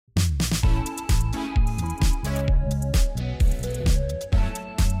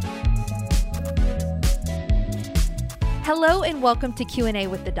Hello and welcome to Q&A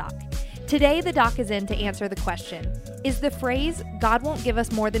with the Doc. Today the Doc is in to answer the question, is the phrase, God won't give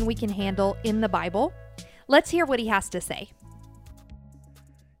us more than we can handle, in the Bible? Let's hear what he has to say.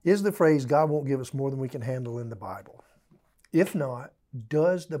 Is the phrase, God won't give us more than we can handle, in the Bible? If not,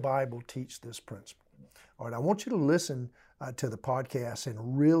 does the Bible teach this principle? All right, I want you to listen to the podcast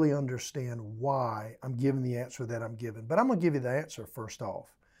and really understand why I'm giving the answer that I'm giving. But I'm going to give you the answer first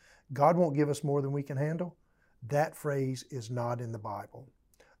off. God won't give us more than we can handle. That phrase is not in the Bible.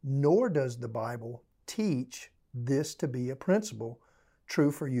 Nor does the Bible teach this to be a principle true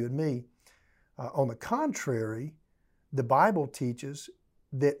for you and me. On the contrary, the Bible teaches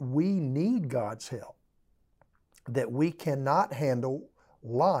that we need God's help, that we cannot handle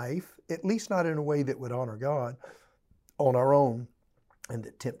life, at least not in a way that would honor God, on our own, and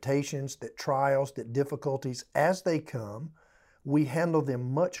that temptations, that trials, that difficulties, as they come, we handle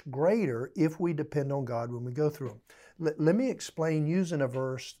them much greater if we depend on God when we go through them. Let me explain using a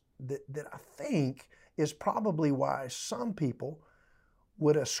verse that I think is probably why some people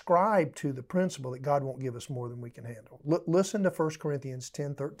would ascribe to the principle that God won't give us more than we can handle. Listen to 1 Corinthians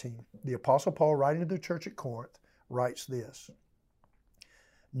 10:13. The Apostle Paul, writing to the church at Corinth, writes this: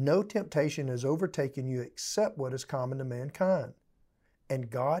 "No temptation has overtaken you except what is common to mankind.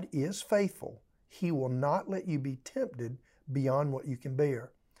 And God is faithful. He will not let you be tempted beyond what you can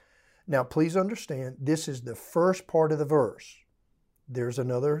bear." Now, please understand, this is the first part of the verse. There's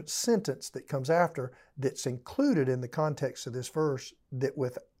another sentence that comes after that's included in the context of this verse that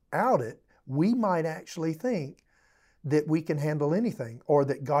without it, we might actually think that we can handle anything or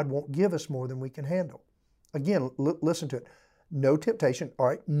that God won't give us more than we can handle. Again, listen to it. No temptation, all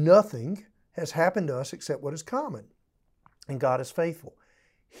right, nothing has happened to us except what is common. And God is faithful.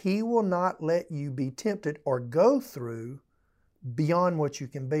 He will not let you be tempted or go through beyond what you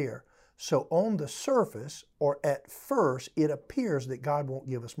can bear. So on the surface, or at first, it appears that God won't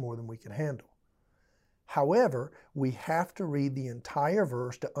give us more than we can handle. However, we have to read the entire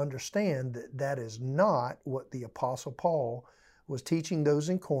verse to understand that that is not what the Apostle Paul was teaching those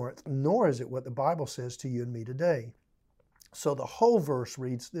in Corinth, nor is it what the Bible says to you and me today. So the whole verse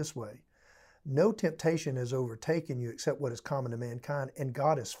reads this way: "No temptation has overtaken you except what is common to mankind, and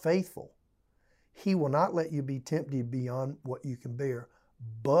God is faithful. He will not let you be tempted beyond what you can bear.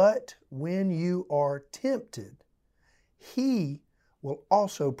 But when you are tempted, He will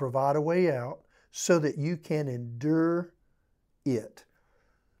also provide a way out so that you can endure it."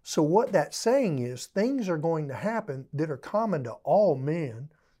 So what that's saying is things are going to happen that are common to all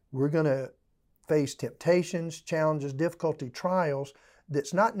men. We're going to face temptations, challenges, difficulty, trials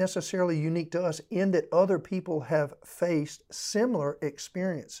that's not necessarily unique to us, in that other people have faced similar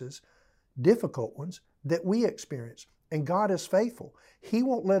experiences, difficult ones, that we experience. And God is faithful. He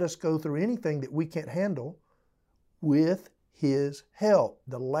won't let us go through anything that we can't handle with His help.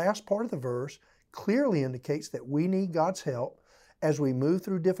 The last part of the verse clearly indicates that we need God's help as we move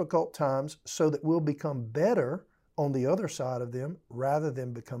through difficult times so that we'll become better on the other side of them rather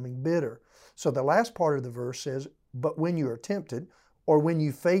than becoming bitter. So the last part of the verse says, but when you are tempted, or when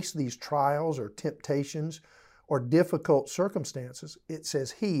you face these trials or temptations or difficult circumstances, it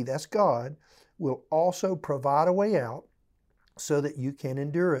says He, that's God, will also provide a way out so that you can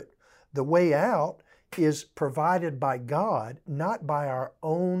endure it. The way out is provided by God, not by our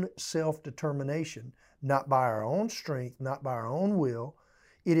own self-determination, not by our own strength, not by our own will.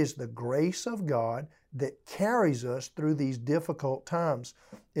 It is the grace of God that carries us through these difficult times.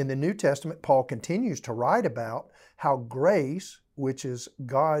 In the New Testament, Paul continues to write about how grace, which is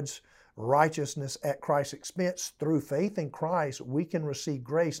God's righteousness at Christ's expense, through faith in Christ, we can receive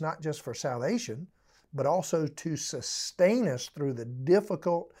grace not just for salvation, but also to sustain us through the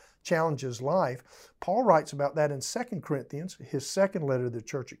difficult challenges of life. Paul writes about that in 2 Corinthians, his second letter to the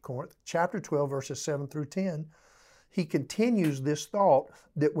church at Corinth, chapter 12, verses 7 through 10. He continues this thought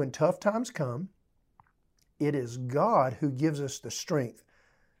that when tough times come, it is God who gives us the strength.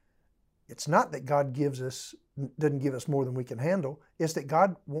 It's not that God doesn't give us more than we can handle. It's that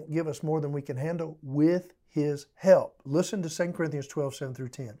God won't give us more than we can handle with His help. Listen to 2 Corinthians 12, 7 through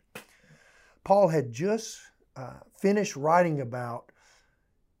 10. Paul had just finished writing about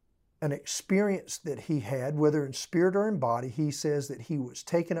an experience that he had, whether in spirit or in body. He says that he was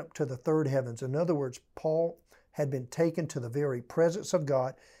taken up to the third heavens. In other words, Paul had been taken to the very presence of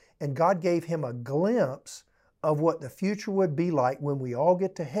God, and God gave him a glimpse of what the future would be like when we all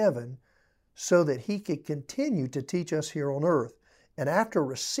get to heaven, so that he could continue to teach us here on earth. And after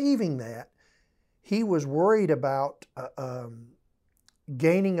receiving that, he was worried about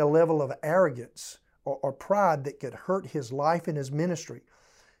gaining a level of arrogance or pride that could hurt his life and his ministry.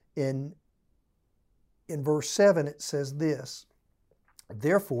 And in verse 7 it says this,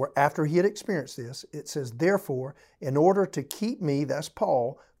 therefore, after he had experienced this, it says, therefore, in order to keep me, that's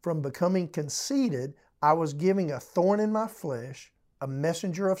Paul, from becoming conceited, I was giving a thorn in my flesh, a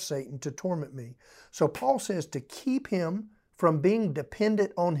messenger of Satan to torment me. So Paul says to keep him from being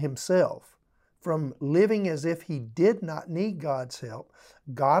dependent on himself, from living as if he did not need God's help,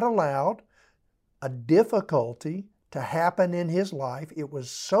 God allowed a difficulty to happen in his life. It was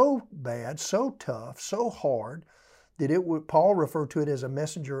so bad, so tough, so hard that Paul referred to it as a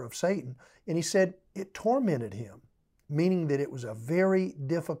messenger of Satan. And he said it tormented him, meaning that it was a very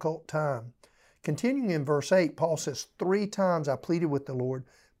difficult time. Continuing in verse 8, Paul says, 3 times I pleaded with the Lord,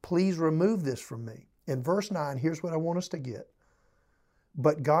 please remove this from me. In verse 9, here's what I want us to get.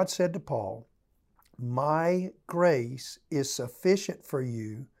 But God said to Paul, my grace is sufficient for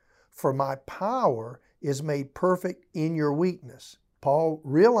you, for my power is made perfect in your weakness. Paul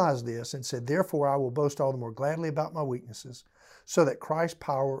realized this and said, therefore I will boast all the more gladly about my weaknesses, so that Christ's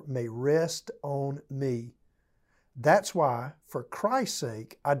power may rest on me. That's why, for Christ's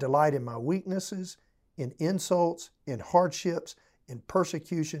sake, I delight in my weaknesses, in insults, in hardships, in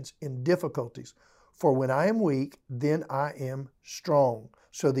persecutions, in difficulties. For when I am weak, then I am strong.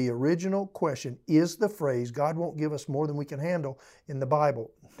 So the original question, is the phrase, God won't give us more than we can handle, in the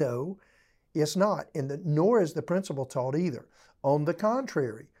Bible? No, it's not. Nor is the principle taught either. On the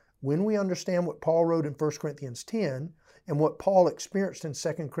contrary, when we understand what Paul wrote in 1 Corinthians 10 and what Paul experienced in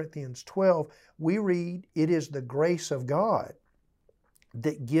 2 Corinthians 12, we read, it is the grace of God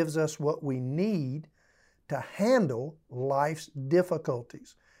that gives us what we need to handle life's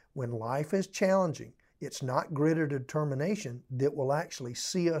difficulties. When life is challenging, it's not grit or determination that will actually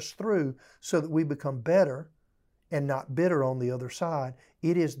see us through so that we become better and not bitter on the other side.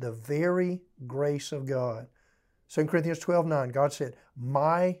 It is the very grace of God. 2 Corinthians 12:9, God said,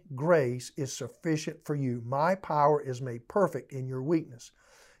 my grace is sufficient for you. My power is made perfect in your weakness.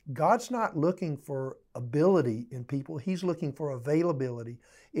 God's not looking for ability in people. He's looking for availability.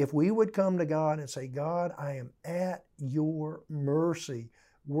 If we would come to God and say, God, I am at your mercy.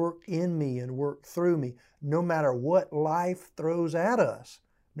 Work in me and work through me. No matter what life throws at us,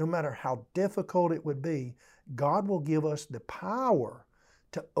 no matter how difficult it would be, God will give us the power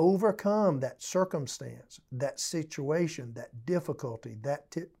to overcome that circumstance, that situation, that difficulty, that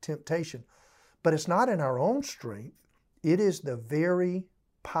temptation. But it's not in our own strength. It is the very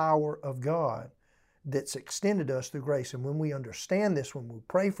power of God that's extended us through grace. And when we understand this, when we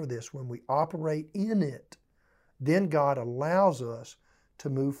pray for this, when we operate in it, then God allows us to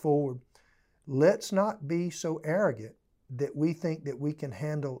move forward. Let's not be so arrogant that we think that we can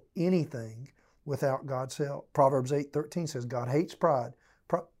handle anything without God's help. Proverbs 8:13 says, God hates pride.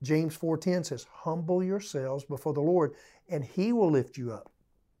 James 4:10 says, humble yourselves before the Lord, and He will lift you up.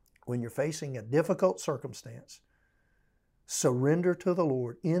 When you're facing a difficult circumstance, surrender to the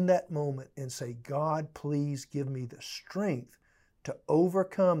Lord in that moment and say, God, please give me the strength to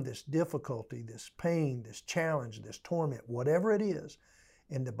overcome this difficulty, this pain, this challenge, this torment, whatever it is.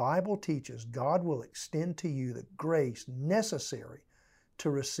 And the Bible teaches God will extend to you the grace necessary to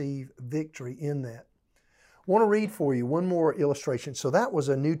receive victory in that. I want to read for you one more illustration. So that was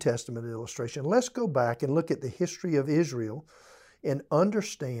a New Testament illustration. Let's go back and look at the history of Israel and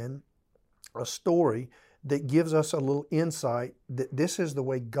understand a story that gives us a little insight that this is the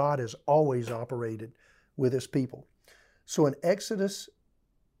way God has always operated with His people. So in Exodus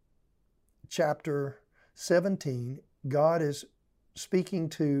chapter 17, God is speaking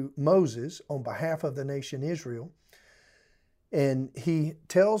to Moses on behalf of the nation Israel. And He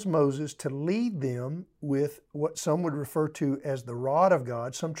tells Moses to lead them with what some would refer to as the rod of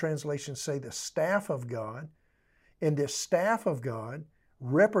God. Some translations say the staff of God. And this staff of God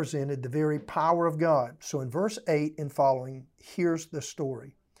represented the very power of God. So in verse 8 and following, here's the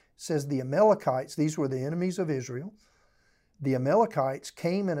story. It says the Amalekites, these were the enemies of Israel. The Amalekites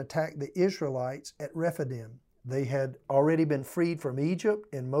came and attacked the Israelites at Rephidim. They had already been freed from Egypt,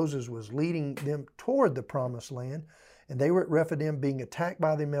 and Moses was leading them toward the promised land. And they were at Rephidim being attacked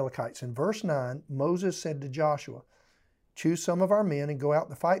by the Amalekites. In verse 9, Moses said to Joshua, choose some of our men and go out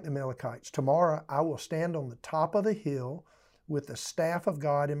to fight the Amalekites. Tomorrow I will stand on the top of the hill with the staff of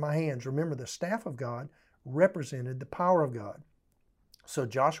God in my hands. Remember, the staff of God represented the power of God. So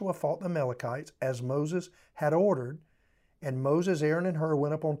Joshua fought the Amalekites as Moses had ordered, and Moses, Aaron, and Hur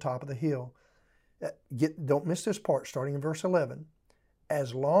went up on top of the hill. Don't miss this part, starting in verse 11.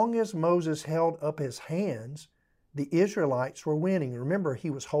 As long as Moses held up his hands, the Israelites were winning. Remember, he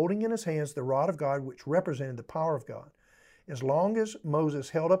was holding in his hands the rod of God, which represented the power of God. As long as Moses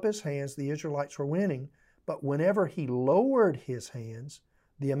held up his hands, the Israelites were winning. But whenever he lowered his hands,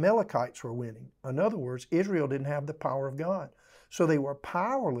 the Amalekites were winning. In other words, Israel didn't have the power of God. So they were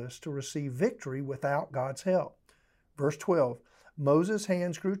powerless to receive victory without God's help. Verse 12, Moses'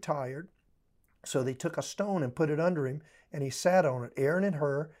 hands grew tired, so they took a stone and put it under him, and he sat on it. Aaron and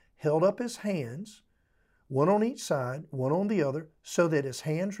Hur held up his hands, one on each side, one on the other, so that his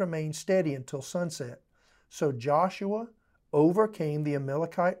hands remained steady until sunset. So Joshua overcame the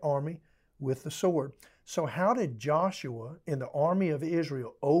Amalekite army with the sword. So how did Joshua and the army of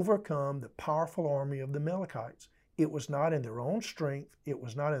Israel overcome the powerful army of the Amalekites? It was not in their own strength. It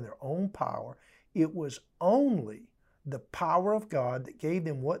was not in their own power. It was only the power of God that gave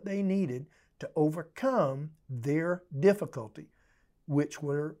them what they needed to overcome their difficulty, which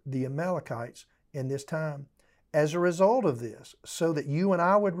were the Amalekites in this time. As a result of this, so that you and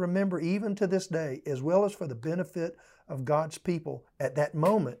I would remember even to this day, as well as for the benefit of God's people at that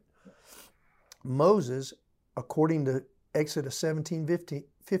moment, Moses, according to Exodus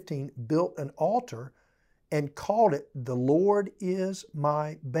 17:15, built an altar and called it, "The Lord is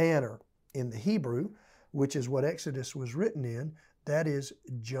my banner." In the Hebrew, which is what Exodus was written in, that is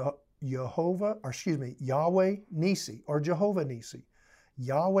Yahweh Nisi, or Jehovah Nisi.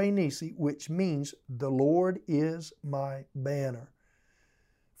 Yahweh Nisi, which means the Lord is my banner.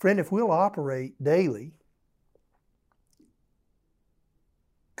 Friend, if we'll operate daily,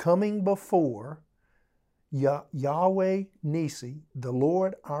 coming before Yahweh Nisi, the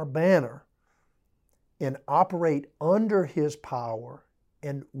Lord our banner, and operate under His power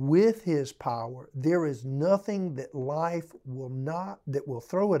and with His power, there is nothing that life will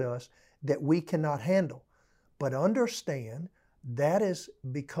throw at us that we cannot handle. But understand, that is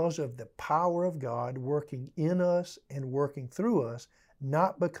because of the power of God working in us and working through us,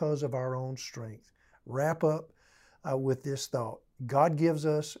 not because of our own strength. Wrap up with this thought. God gives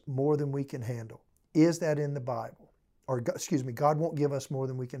us more than we can handle. Is that in the Bible? God won't give us more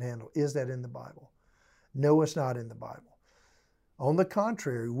than we can handle. Is that in the Bible? No, it's not in the Bible. On the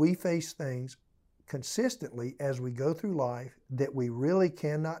contrary, we face things consistently as we go through life that we really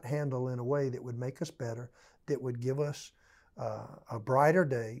cannot handle in a way that would make us better, that would give us a brighter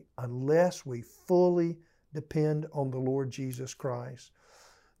day, unless we fully depend on the Lord Jesus Christ.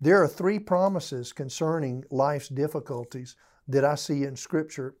 There are 3 promises concerning life's difficulties that I see in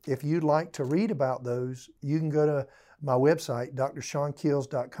Scripture. If you'd like to read about those, you can go to my website,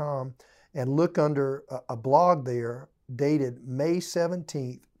 drshawnkeels.com, and look under a blog there dated May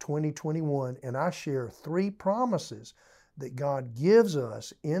 17th, 2021, and I share 3 promises that God gives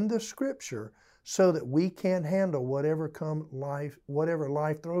us in the Scripture so that we can handle whatever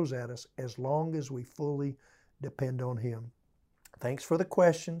life throws at us, as long as we fully depend on Him. Thanks for the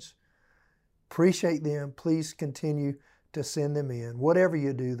questions. Appreciate them. Please continue to send them in. Whatever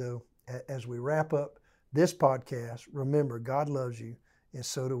you do, though, as we wrap up this podcast, remember, God loves you, and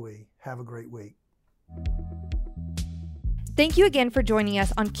so do we. Have a great week. Thank you again for joining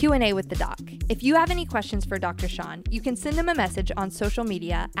us on Q&A with the Doc. If you have any questions for Dr. Shawn, you can send him a message on social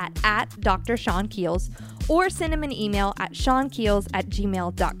media at Dr. Shawn Keels, or send him an email at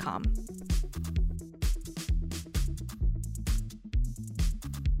shawnkeels@gmail.com.